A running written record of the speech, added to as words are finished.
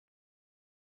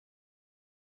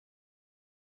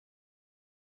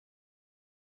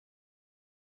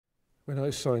When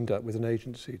I signed up with an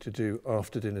agency to do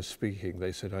after-dinner speaking,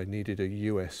 they said I needed a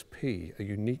USP, a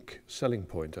unique selling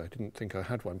point. I didn't think I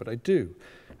had one, but I do.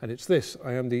 And it's this: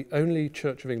 I am the only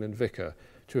Church of England vicar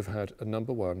to have had a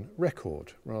 #1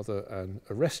 record, rather an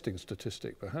arresting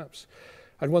statistic perhaps,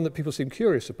 and one that people seem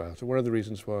curious about. And one of the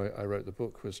reasons why I wrote the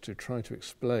book was to try to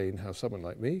explain how someone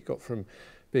like me got from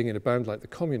being in a band like the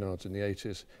Communards in the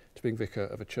 80s to being vicar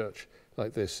of a church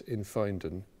like this in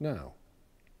Findon now.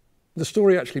 The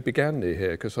story actually began near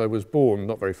here because I was born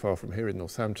not very far from here in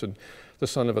Northampton, the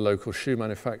son of a local shoe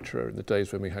manufacturer in the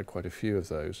days when we had quite a few of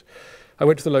those. I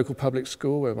went to the local public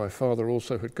school where my father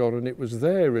also had gone, and it was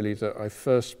there really that I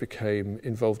first became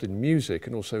involved in music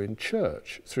and also in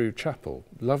church through chapel.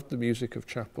 Loved the music of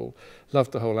chapel,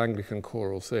 loved the whole Anglican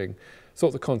choral thing,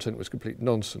 thought the content was complete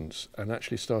nonsense, and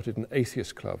actually started an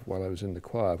atheist club while I was in the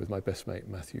choir with my best mate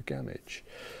Matthew Gamage.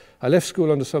 I left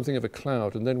school under something of a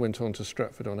cloud and then went on to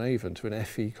Stratford-on-Avon to an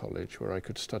FE college where I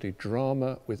could study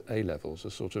drama with A-levels, a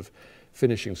sort of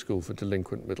finishing school for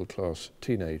delinquent middle-class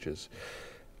teenagers.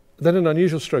 Then an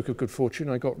unusual stroke of good fortune,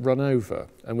 I got run over,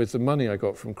 and with the money I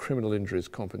got from criminal injuries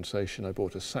compensation, I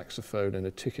bought a saxophone and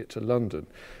a ticket to London.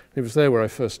 It was there where I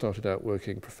first started out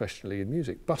working professionally in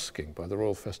music, busking by the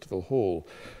Royal Festival Hall,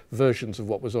 versions of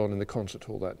what was on in the concert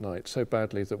hall that night, so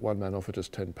badly that one man offered us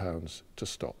 £10 to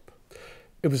stop.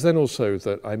 It was then also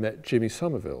that I met Jimmy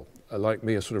Somerville, like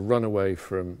me, a sort of runaway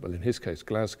from, well, in his case,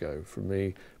 Glasgow, from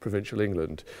me, provincial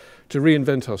England, to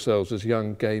reinvent ourselves as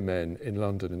young gay men in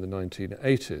London in the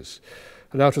 1980s.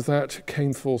 And out of that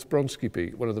came forth Bronski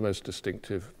Beat, one of the most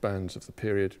distinctive bands of the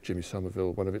period, Jimmy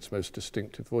Somerville, one of its most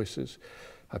distinctive voices.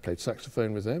 I played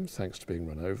saxophone with them, thanks to being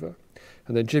run over.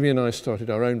 And then Jimmy and I started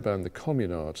our own band, the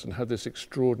Communards, and had this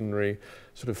extraordinary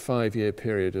sort of 5-year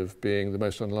period of being the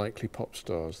most unlikely pop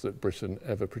stars that Britain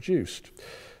ever produced.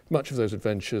 Much of those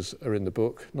adventures are in the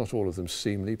book, not all of them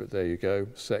seemly, but there you go,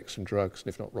 sex and drugs, and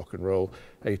if not rock and roll,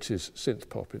 80s synth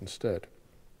pop instead.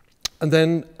 And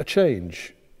then a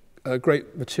change. A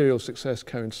great material success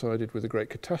coincided with a great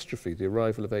catastrophe, the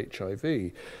arrival of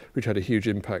HIV, which had a huge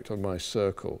impact on my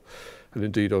circle, and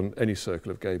indeed on any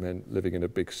circle of gay men living in a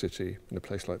big city, in a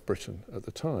place like Britain at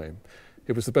the time.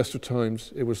 It was the best of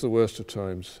times, it was the worst of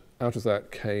times. Out of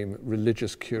that came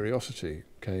religious curiosity,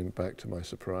 came back to my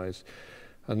surprise.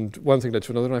 And one thing led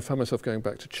to another, and I found myself going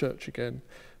back to church again,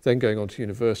 then going on to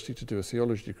university to do a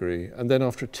theology degree, and then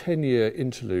after a 10-year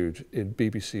interlude in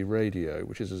BBC Radio,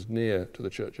 which is as near to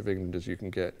the Church of England as you can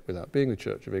get without being the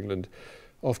Church of England,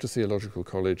 off to theological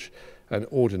college and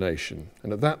ordination.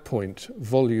 And at that point,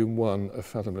 Volume 1 of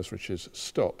Fathomless Riches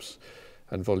stops,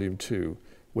 and Volume 2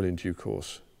 will in due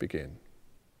course begin.